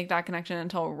not make that connection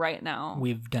until right now.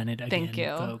 We've done it again, Thank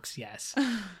you, folks. Yes.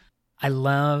 I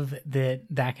love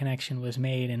that connection was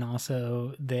made, and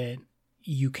also that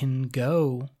you can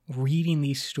go reading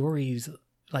these stories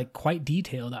like quite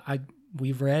detailed.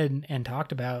 We've read and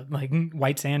talked about like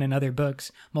White Sand and other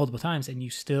books multiple times, and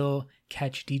you still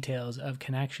catch details of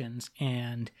connections,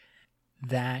 and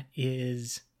that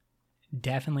is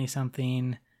definitely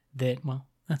something that, well,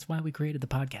 that's why we created the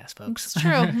podcast, folks. It's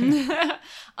true.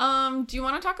 Do you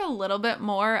want to talk a little bit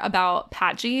more about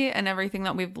Patchy and everything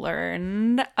that we've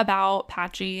learned about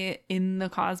Patchy in the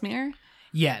Cosmere?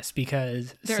 Yes,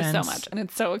 because there's so much, and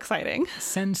it's so exciting.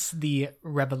 Since the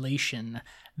revelation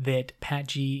that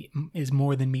Patchy is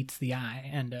more than meets the eye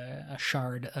and a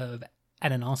shard of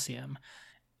Adonalsium,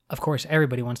 of course,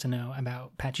 everybody wants to know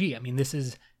about Patchy. I mean, this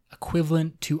is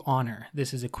equivalent to honor.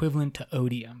 This is equivalent to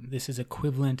odium. This is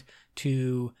equivalent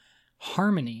to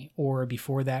harmony, or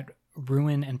before that,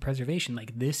 ruin and preservation.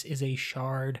 Like, this is a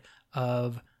shard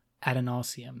of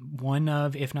Adonalsium, one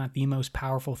of, if not the most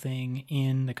powerful thing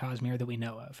in the Cosmere that we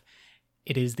know of.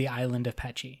 It is the island of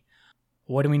Patchy.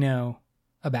 What do we know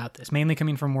about this? Mainly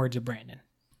coming from words of Brandon.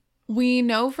 We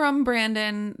know from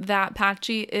Brandon that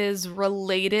Patchy is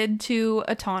related to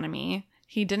autonomy.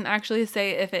 He didn't actually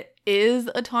say if it is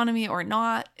autonomy or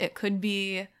not. It could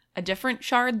be a different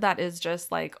shard that is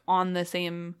just like on the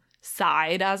same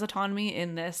side as autonomy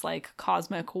in this like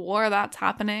cosmic war that's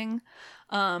happening.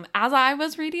 As I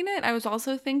was reading it, I was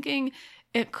also thinking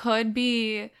it could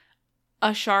be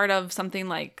a shard of something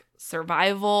like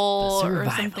survival or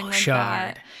something like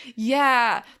shard. that.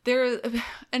 Yeah,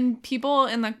 and people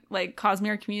in the like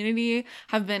Cosmere community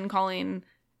have been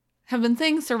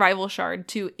saying survival shard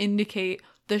to indicate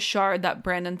the shard that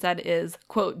Brandon said is,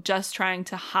 quote, just trying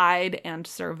to hide and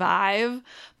survive.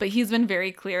 But he's been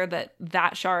very clear that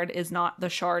that shard is not the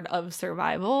shard of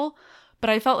survival. But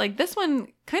I felt like this one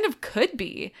kind of could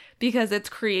be, because it's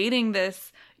creating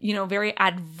this, you know, very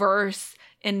adverse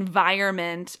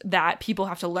environment that people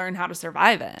have to learn how to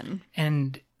survive in.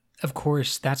 And of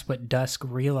course, that's what Dusk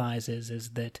realizes,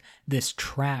 is that this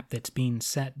trap that's being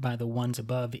set by the ones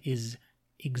above is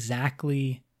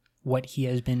exactly what he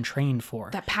has been trained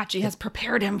for. That Pat G has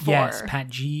prepared him for. Yes, Pat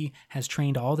G has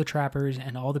trained all the trappers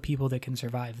and all the people that can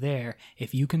survive there.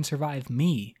 If you can survive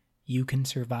me, you can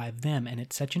survive them. And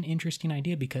it's such an interesting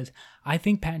idea, because I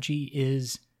think Pat G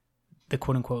is the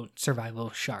quote-unquote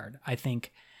survival shard. I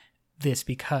think this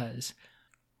because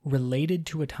related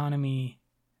to autonomy,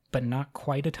 but not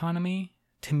quite autonomy,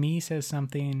 to me says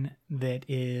something that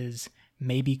is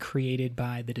maybe created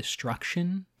by the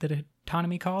destruction that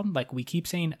autonomy called. Like, we keep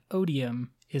saying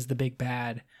odium is the big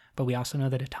bad, but we also know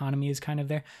that autonomy is kind of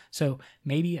there. So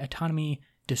maybe autonomy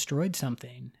destroyed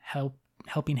something,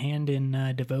 helping hand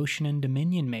in devotion and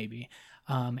dominion, maybe.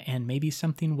 And maybe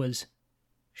something was,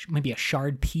 maybe a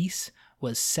shard piece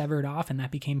was severed off, and that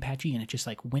became Pat G, and it just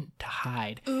like went to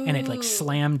hide. Ooh. And it like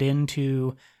slammed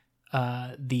into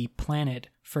the planet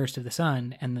First of the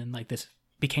Sun, and then like this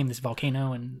became this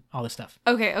volcano and all this stuff.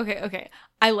 Okay.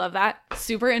 I love that.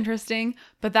 Super interesting.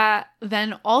 But that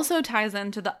then also ties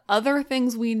into the other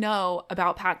things we know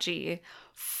about Pat G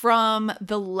from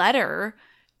the letter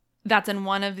that's in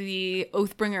one of the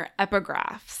Oathbringer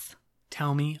epigraphs.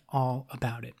 Tell me all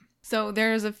about it. So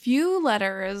there's a few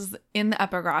letters in the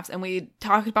epigraphs, and we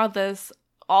talked about this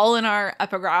all in our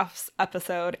epigraphs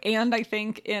episode, and I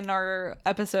think in our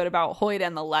episode about Hoid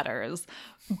and the letters.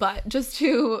 But just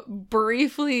to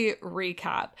briefly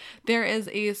recap, there is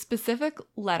a specific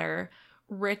letter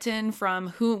written from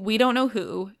who we don't know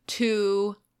who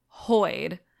to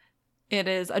Hoid. It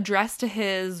is addressed to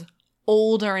his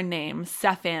older name,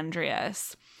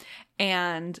 Cephandrius.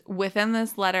 And within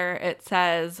this letter, it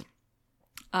says,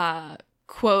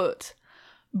 quote,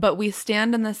 "But we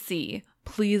stand in the sea,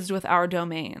 pleased with our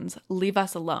domains. Leave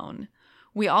us alone.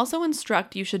 We also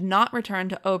instruct you should not return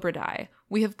to Oberdai.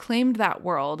 We have claimed that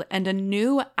world, and a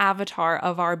new avatar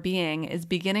of our being is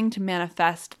beginning to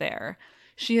manifest there.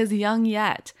 She is young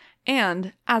yet,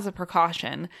 and, as a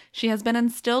precaution, she has been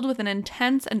instilled with an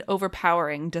intense and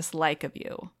overpowering dislike of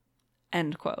you."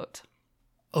 End quote.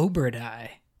 Oberdai,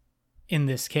 in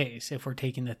this case, if we're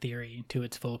taking the theory to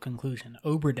its full conclusion,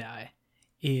 Oberdai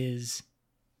is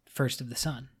First of the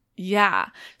Sun. Yeah.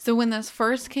 So when this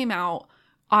first came out,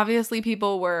 obviously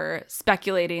people were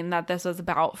speculating that this was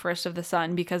about First of the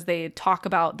Sun, because they talk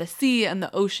about the sea and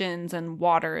the oceans and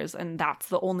waters, and that's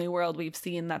the only world we've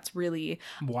seen that's really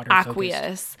water aqueous.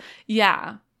 Focused.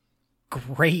 Yeah.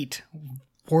 Great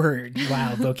word.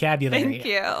 Wow, vocabulary. Thank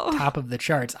you. Top of the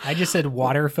charts. I just said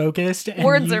water focused.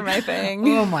 Words are my thing.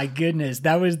 Oh my goodness.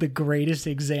 That was the greatest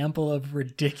example of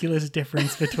ridiculous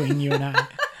difference between you and I.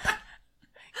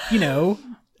 You know,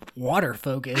 water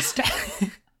focused.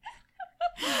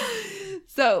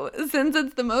 So, since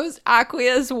it's the most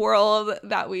aqueous world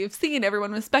that we've seen,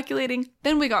 everyone was speculating.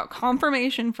 Then we got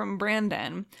confirmation from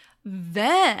Brandon.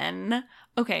 Then,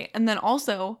 okay, and then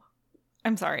also,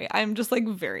 I'm sorry, I'm just like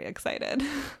very excited.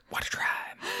 Water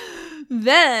tribe.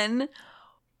 Then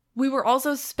we were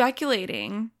also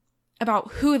speculating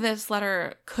about who this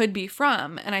letter could be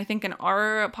from. And I think in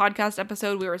our podcast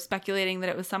episode, we were speculating that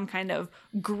it was some kind of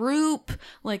group,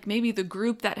 like maybe the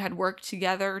group that had worked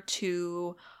together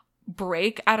to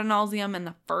break Adonalsium in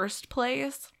the first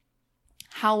place.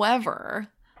 However,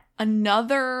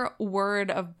 another word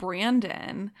of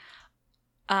Brandon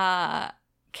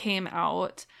came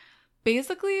out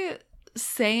basically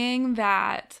saying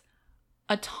that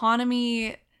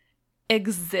autonomy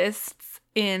exists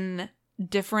in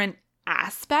different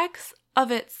aspects of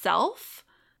itself,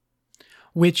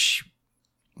 which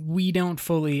we don't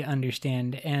fully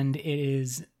understand, and it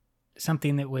is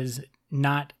something that was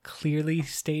not clearly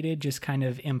stated, just kind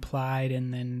of implied,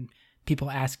 and then people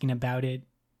asking about it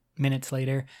minutes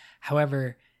later.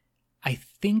 However, I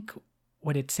think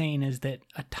what it's saying is that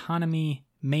autonomy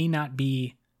may not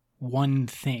be one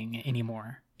thing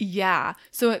anymore. Yeah.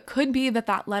 So it could be that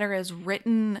that letter is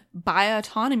written by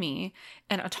autonomy,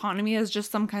 and autonomy is just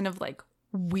some kind of like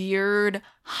weird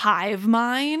hive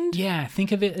mind. Yeah,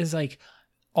 think of it as like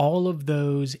all of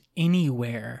those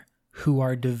anywhere who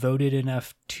are devoted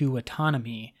enough to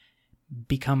autonomy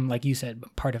become, like you said,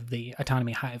 part of the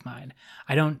autonomy hive mind.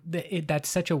 That's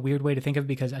such a weird way to think of it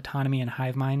because autonomy and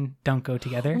hive mind don't go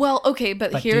together. Well, okay,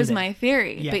 but here's my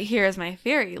theory. Yeah. But here's my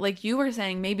theory. Like you were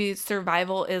saying, maybe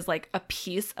survival is like a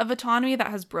piece of autonomy that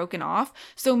has broken off.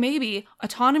 So maybe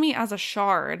autonomy as a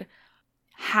shard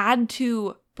had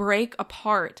to break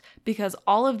apart because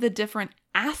all of the different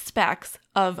aspects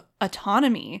of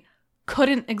autonomy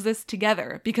couldn't exist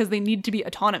together because they need to be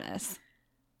autonomous.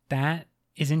 That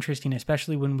is interesting,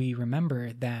 especially when we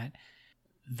remember that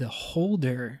the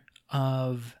holder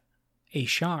of a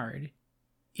shard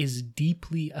is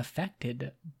deeply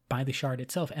affected by the shard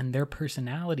itself, and their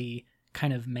personality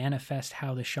kind of manifests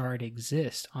how the shard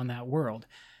exists on that world.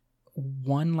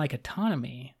 One like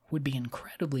autonomy would be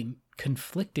incredibly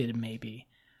conflicted, maybe,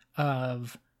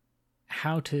 of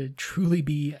how to truly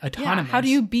be autonomous. Yeah, how do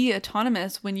you be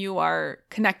autonomous when you are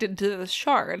connected to this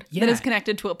shard that is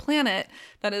connected to a planet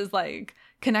that is like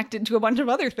connected to a bunch of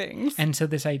other things? And so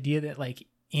this idea that like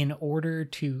in order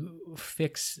to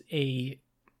fix a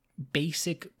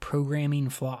basic programming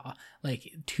flaw,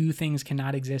 like two things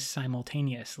cannot exist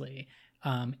simultaneously.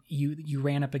 You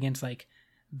ran up against like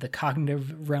the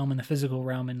cognitive realm and the physical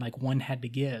realm, and like one had to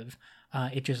give.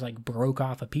 It just like broke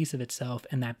off a piece of itself,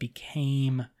 and that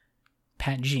became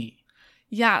Pat G.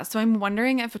 Yeah, so I'm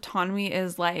wondering if autonomy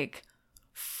is like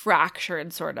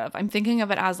fractured, sort of. I'm thinking of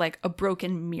it as like a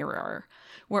broken mirror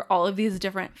where all of these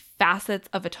different facets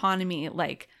of autonomy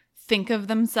like think of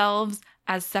themselves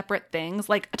as separate things.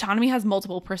 Like autonomy has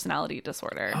multiple personality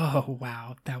disorder. Oh,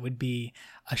 wow. That would be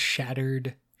a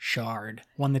shattered shard.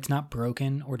 One that's not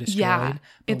broken or destroyed, yeah, but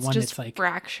it's one just that's like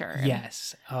fractured.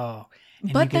 Yes. Oh.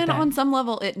 And but then on some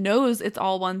level, it knows it's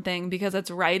all one thing because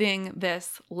it's writing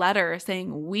this letter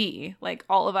saying we, like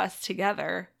all of us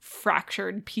together,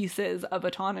 fractured pieces of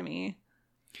autonomy.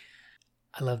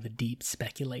 I love the deep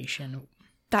speculation.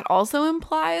 That also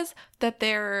implies that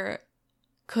there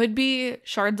could be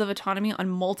shards of autonomy on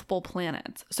multiple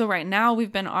planets. So right now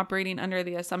we've been operating under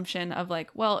the assumption of like,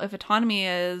 well, if autonomy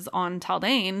is on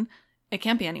Taldane, it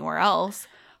can't be anywhere else.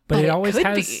 But it always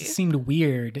has seemed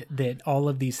weird that all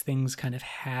of these things kind of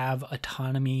have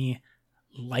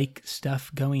autonomy-like stuff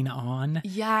going on.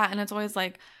 Yeah, and it's always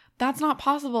like, that's not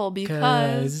possible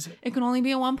because it can only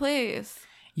be in one place.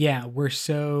 Yeah, we're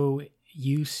so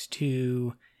used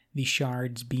to the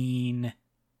shards being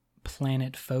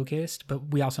planet-focused,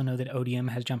 but we also know that Odium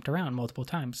has jumped around multiple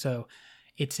times. So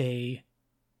it's a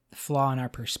flaw in our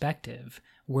perspective.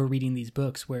 We're reading these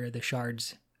books where the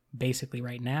shards basically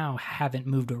right now haven't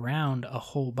moved around a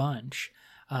whole bunch.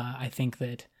 I think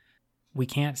that we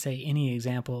can't say any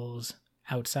examples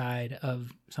outside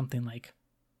of something like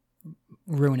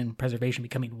Ruin and Preservation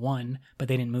becoming one, but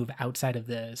they didn't move outside of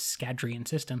the Scadrian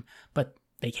system, but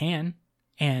they can,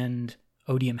 and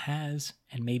Odium has,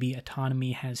 and maybe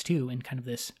autonomy has too, in kind of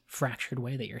this fractured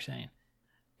way that you're saying.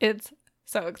 It's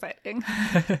so exciting.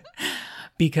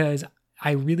 Because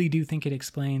I really do think it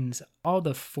explains all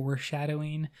the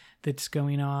foreshadowing that's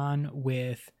going on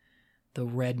with the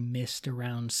red mist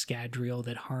around Scadrial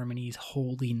that Harmony's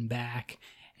holding back,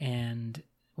 and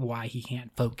why he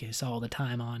can't focus all the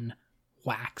time on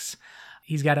Wax.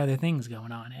 He's got other things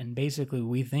going on, and basically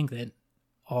we think that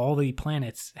all the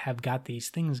planets have got these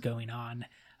things going on,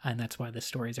 and that's why the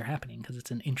stories are happening, because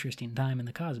it's an interesting time in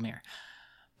the Cosmere.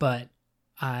 But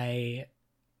I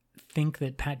think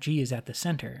that Pat G is at the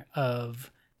center of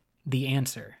the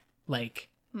answer. Like,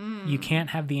 you can't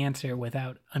have the answer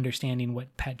without understanding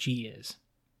what Pat G is.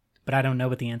 But I don't know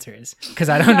what the answer is, because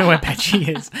I don't know what Pat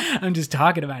G is. I'm just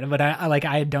talking about it, but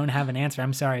I don't have an answer.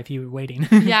 I'm sorry if you were waiting.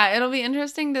 Yeah, it'll be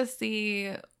interesting to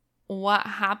see what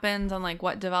happens and like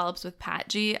what develops with Pat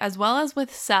G, as well as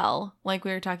with Cell, like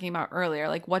we were talking about earlier.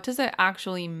 Like, what does it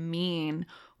actually mean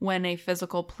when a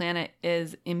physical planet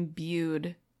is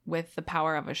imbued with the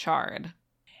power of a shard?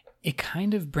 It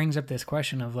kind of brings up this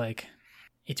question of like,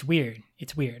 it's weird,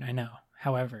 I know.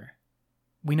 However,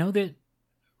 we know that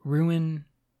Ruin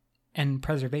and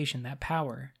Preservation, that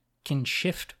power, can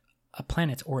shift a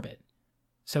planet's orbit.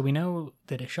 So we know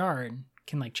that a shard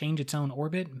can like change its own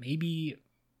orbit, maybe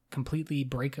completely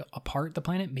break apart the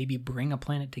planet, maybe bring a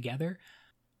planet together.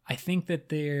 I think that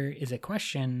there is a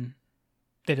question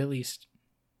that at least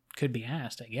could be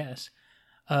asked, I guess,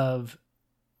 of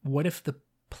what if the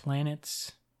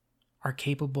planets are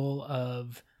capable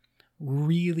of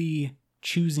really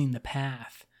choosing the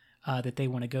path that they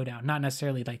want to go down? Not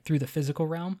necessarily like through the physical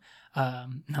realm,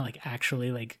 not like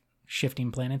actually like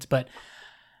shifting planets, but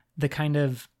the kind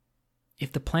of,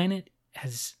 if the planet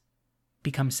has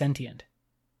become sentient?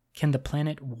 Can the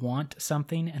planet want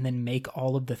something and then make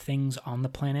all of the things on the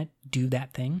planet do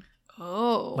that thing?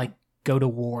 Oh. Like go to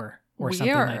war or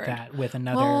something like that with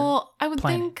another Well, I would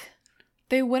planet. think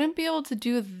they wouldn't be able to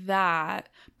do that,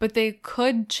 but they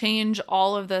could change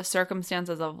all of the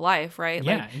circumstances of life, right?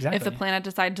 Yeah, like, exactly. If the planet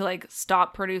decided to like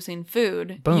stop producing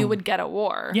food, Boom. you would get a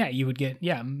war. Yeah, you would get,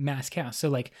 mass chaos. So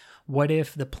like, what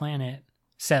if the planet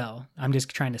Cell, I'm just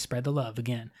trying to spread the love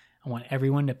again. I want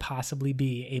everyone to possibly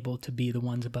be able to be the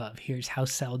ones above. Here's how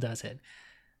Cell does it.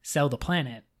 Cell, the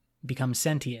planet, becomes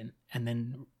sentient and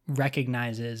then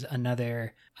recognizes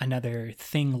another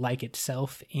thing like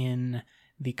itself in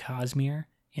the Cosmere,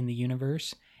 in the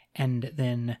universe, and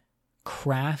then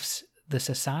crafts the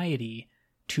society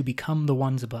to become the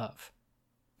ones above.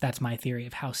 That's my theory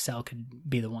of how Cell could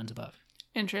be the ones above.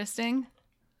 Interesting.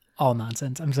 All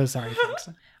nonsense. I'm so sorry, folks.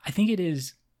 I think it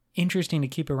is interesting to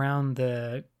keep around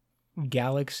the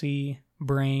galaxy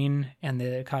brain and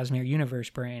the Cosmere universe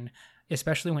brain,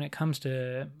 especially when it comes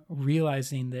to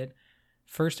realizing that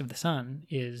First of the Sun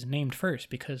is named first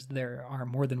because there are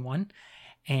more than one,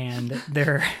 and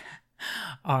there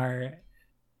are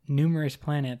numerous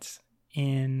planets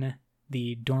in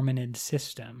the Dorminid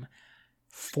system.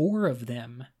 4 of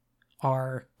them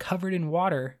are covered in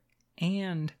water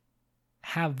and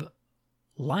have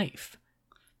life.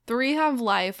 3 have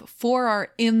life, 4 are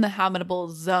in the habitable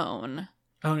zone.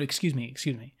 Oh, excuse me.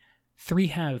 3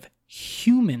 have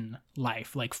human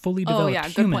life, like fully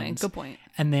developed humans. Good point.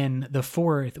 And then the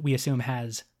 4th, we assume,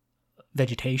 has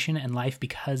vegetation and life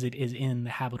because it is in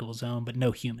the habitable zone, but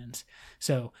no humans.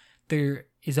 So there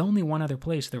is only one other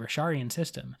place, the Rasharian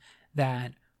system,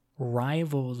 that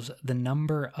rivals the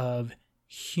number of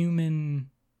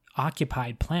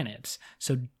human-occupied planets.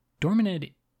 So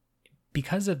Dorminid,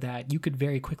 because of that, you could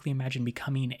very quickly imagine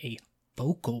becoming a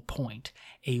focal point,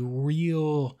 a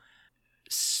real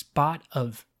spot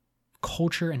of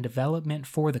culture and development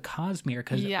for the Cosmere,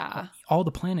 because all the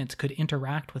planets could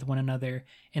interact with one another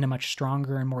in a much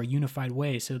stronger and more unified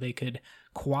way, so they could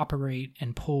cooperate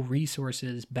and pull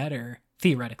resources better,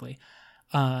 theoretically,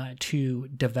 to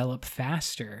develop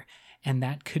faster. And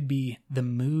that could be the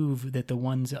move that the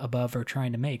ones above are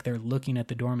trying to make. They're looking at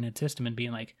the Dorminid system and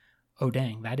being like, oh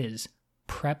dang, that is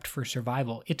prepped for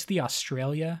survival. It's the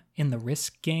Australia in the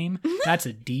Risk game. That's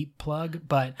a deep plug,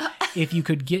 but if you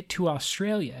could get to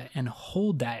Australia and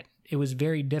hold that, it was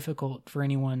very difficult for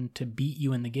anyone to beat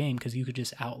you in the game because you could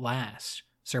just outlast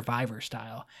Survivor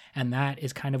style. And that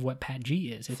is kind of what Pat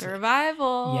G is. It's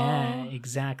survival. Yeah,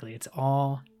 exactly. It's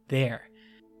all there.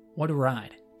 What a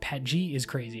ride. Pat G is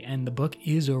crazy, and the book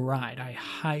is a ride. I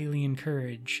highly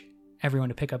encourage everyone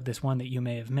to pick up this one that you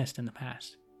may have missed in the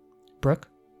past. Brooke,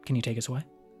 can you take us away?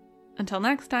 Until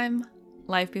next time,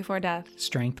 life before death.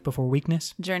 Strength before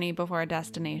weakness. Journey before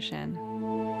destination.